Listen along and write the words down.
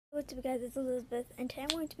what's up guys, it's Elizabeth, and today I'm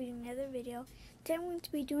going to be doing another video. Today I'm going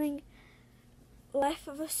to be doing life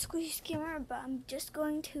of a squishy scammer, but I'm just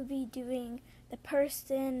going to be doing the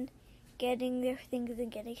person getting their things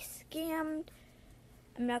and getting scammed.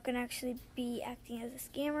 I'm not going to actually be acting as a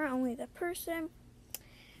scammer, only the person.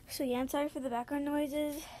 So yeah, I'm sorry for the background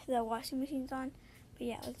noises, the washing machine's on, but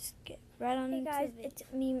yeah, let's get right on into it. Hey guys, it's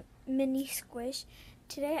me, Mini Squish.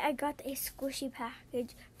 Today I got a squishy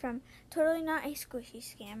package from Totally Not a Squishy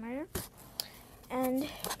Scammer. And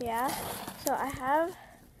yeah, so I have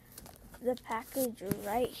the package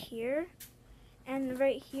right here. And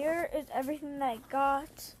right here is everything that I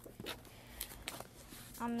got.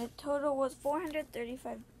 The total was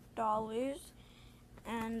 $435.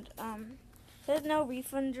 And there's no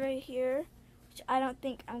refunds right here, which I don't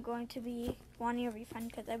think I'm going to be wanting a refund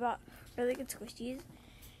because I bought really good squishies.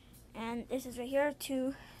 And this is right here,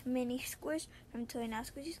 to Mini Squish from Totally Not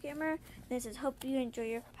a Squishy Scammer. This is hope you enjoy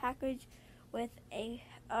your package with a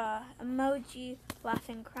emoji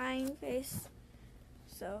laughing crying face.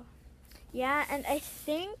 So yeah, and I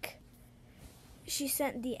think she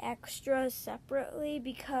sent the extras separately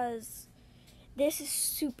because this is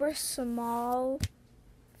super small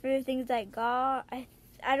for the things I got.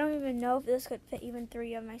 I don't even know if this could fit even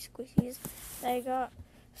 3 of my squishies that I got.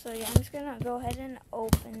 So yeah, I'm just gonna go ahead and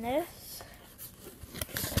open this.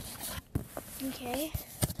 Okay.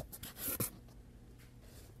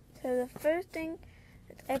 So the first thing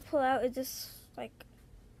that I pull out is this,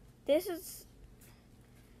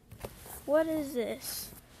 what is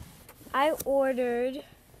this? I ordered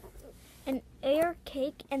an air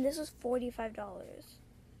cake and this was $45.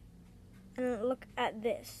 And look at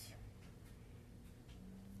this.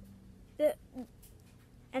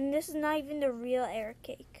 And this is not even the real air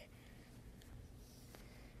cake.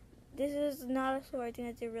 This is not a store. I think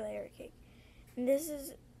it's a real air cake. And this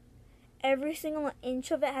is, every single inch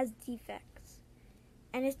of it has defects.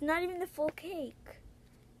 And it's not even the full cake.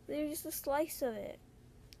 There's just a slice of it.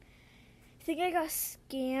 I think I got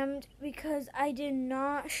scammed because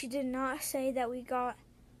she did not say that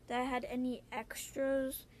I had any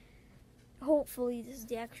extras. Hopefully this is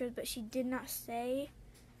the extras, but she did not say.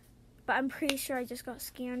 But I'm pretty sure I just got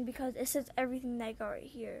scammed because it says everything that I got right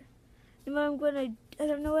here. And I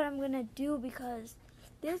don't know what I'm gonna do because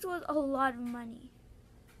this was a lot of money.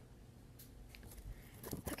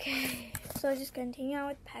 Okay, so I'll just continue on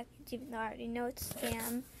with the package even though I already know it's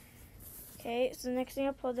scam. Okay, so the next thing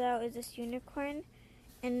I pulled out is this unicorn.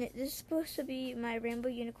 And this is supposed to be my rainbow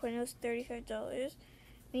unicorn. It was $35. I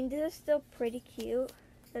mean, this is still pretty cute.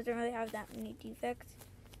 It doesn't really have that many defects.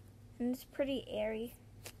 And it's pretty airy.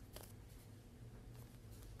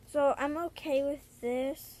 So I'm okay with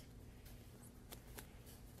this,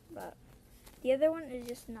 but the other one is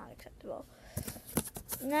just not acceptable.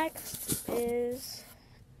 Next is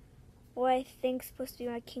what I think is supposed to be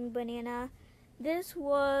my king banana. This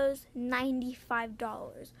was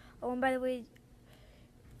 $95. Oh, and by the way,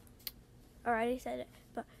 I already said it,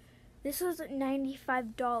 but this was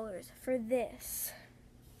 $95 for this.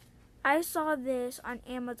 I saw this on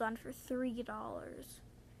Amazon for $3.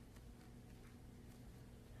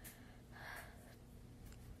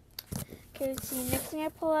 Okay, let's see, next thing I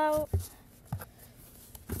pull out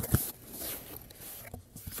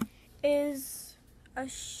is a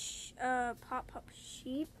pop-pop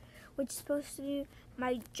sheep, which is supposed to be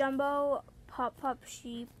my jumbo pop-pop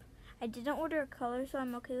sheep. I didn't order a color, so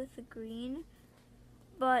I'm okay with the green.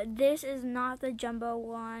 But this is not the jumbo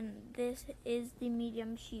one. This is the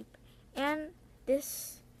medium sheep. And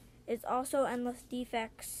this is also endless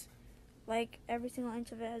defects. Like, every single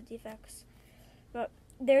inch of it has defects. But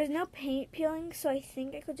there's no paint peeling, so I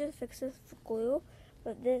think I could just fix this with glue.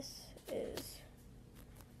 But this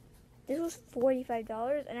was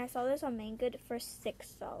 $45, and I saw this on Good for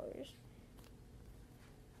 $6.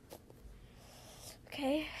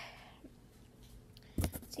 Okay.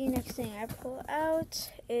 See, next thing I pull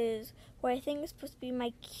out is what I think is supposed to be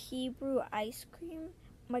my Kibru ice cream,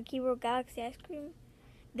 my Kibru Galaxy ice cream.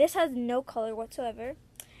 This has no color whatsoever,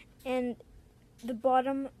 and the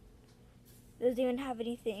bottom doesn't even have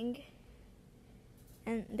anything,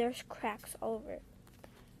 and there's cracks all over it.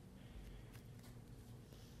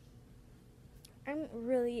 I'm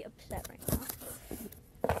really upset right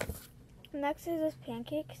now. Next is this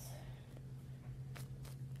pancakes.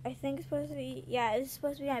 I think it's supposed to be, yeah, it's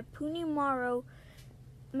supposed to be my Punimaro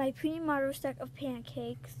stack of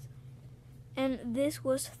pancakes, and this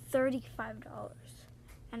was $35.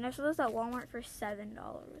 And I saw this at Walmart for $7.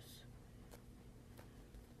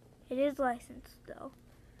 It is licensed though.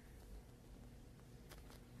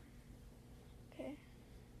 Okay.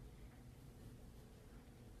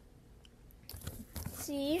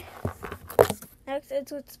 see. Next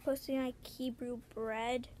is what's supposed to be my Hebrew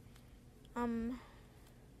bread.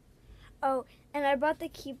 Oh, and I bought the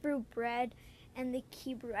Hebrew bread and the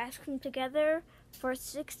Hebrew ice cream together for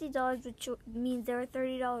 $60, which means they were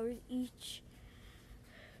 $30 each.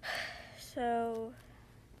 So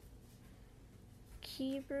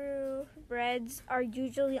Hebrew breads are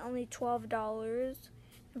usually only $12.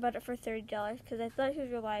 I bought it for $30 because I thought it was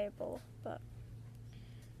reliable, but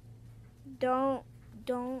don't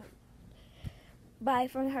buy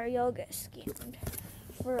from her. You'll get scammed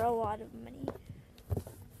for a lot of money.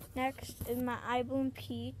 Next is my Eye Bloom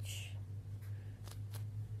Peach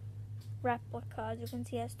replica. As you can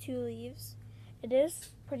see, it has 2 leaves. It is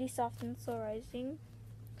pretty soft and slow rising.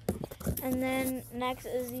 And then next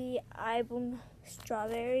is the Eye Bloom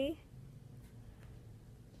Strawberry.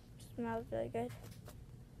 Smells really good.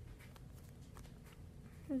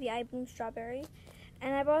 The Eye Bloom Strawberry.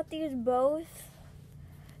 And I bought these both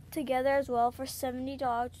together as well for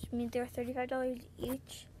 $70, which means they were $35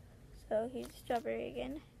 each. So here's the strawberry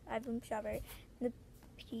again. Eye Bloom Strawberry. And the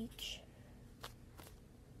peach.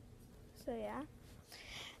 So yeah.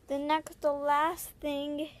 The last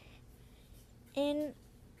thing in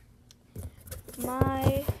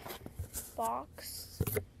my box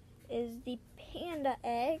is the panda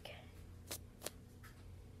egg.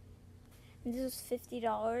 And this is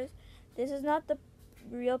 $50. This is not the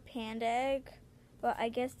real panda egg, but I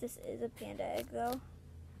guess this is a panda egg though.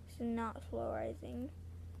 It's not slow rising.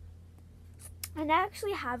 And I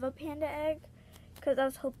actually have a panda egg because I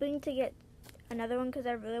was hoping to get another one because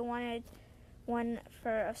I really wanted one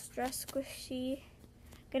for a stress squishy.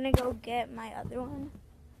 Gonna go get my other one.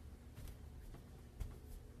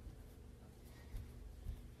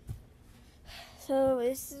 So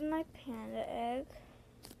this is my panda egg,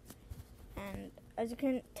 and as you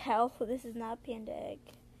can tell, this is not a panda egg.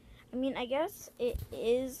 I mean, I guess it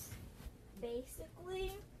is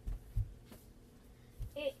basically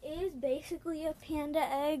a panda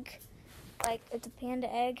egg. Like, it's a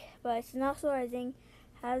panda egg, but it's not slow rising.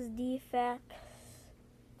 Has defects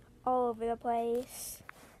all over the place,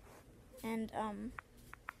 and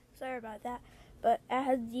sorry about that, but it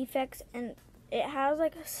has defects, and it has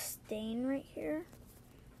like a stain right here,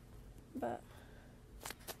 but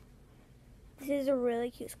this is a really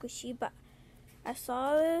cute squishy. But I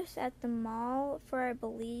saw this at the mall for, I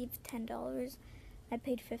believe, $10. I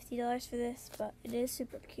paid $50 for this, but it is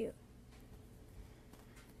super cute.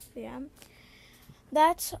 So yeah,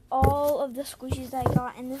 that's all of the squishies I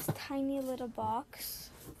got in this tiny little box.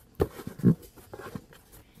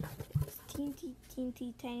 It's teeny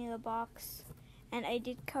tiny little box. And I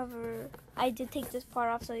did take this part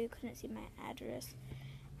off so you couldn't see my address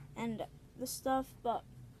and the stuff, but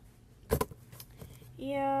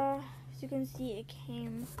yeah, as you can see, it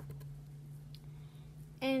came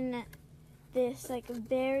in this like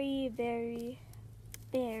very, very,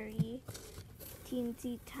 very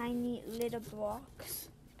teeny tiny little box.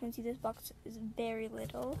 You can see this box is very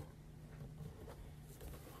little.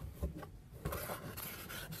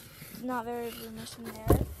 It's not very roomish in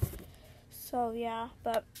there. So yeah,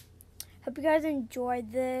 but hope you guys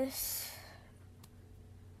enjoyed this.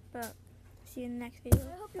 But see you in the next video.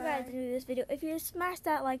 I hope you guys enjoyed this video. If you smash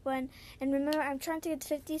that like button, and remember, I'm trying to get to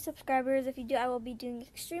 50 subscribers. If you do, I will be doing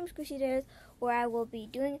extreme squishy days, where I will be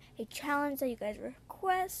doing a challenge that you guys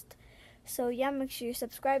request. So yeah, make sure you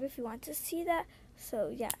subscribe if you want to see that. So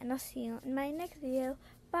yeah, and I'll see you in my next video.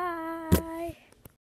 Bye.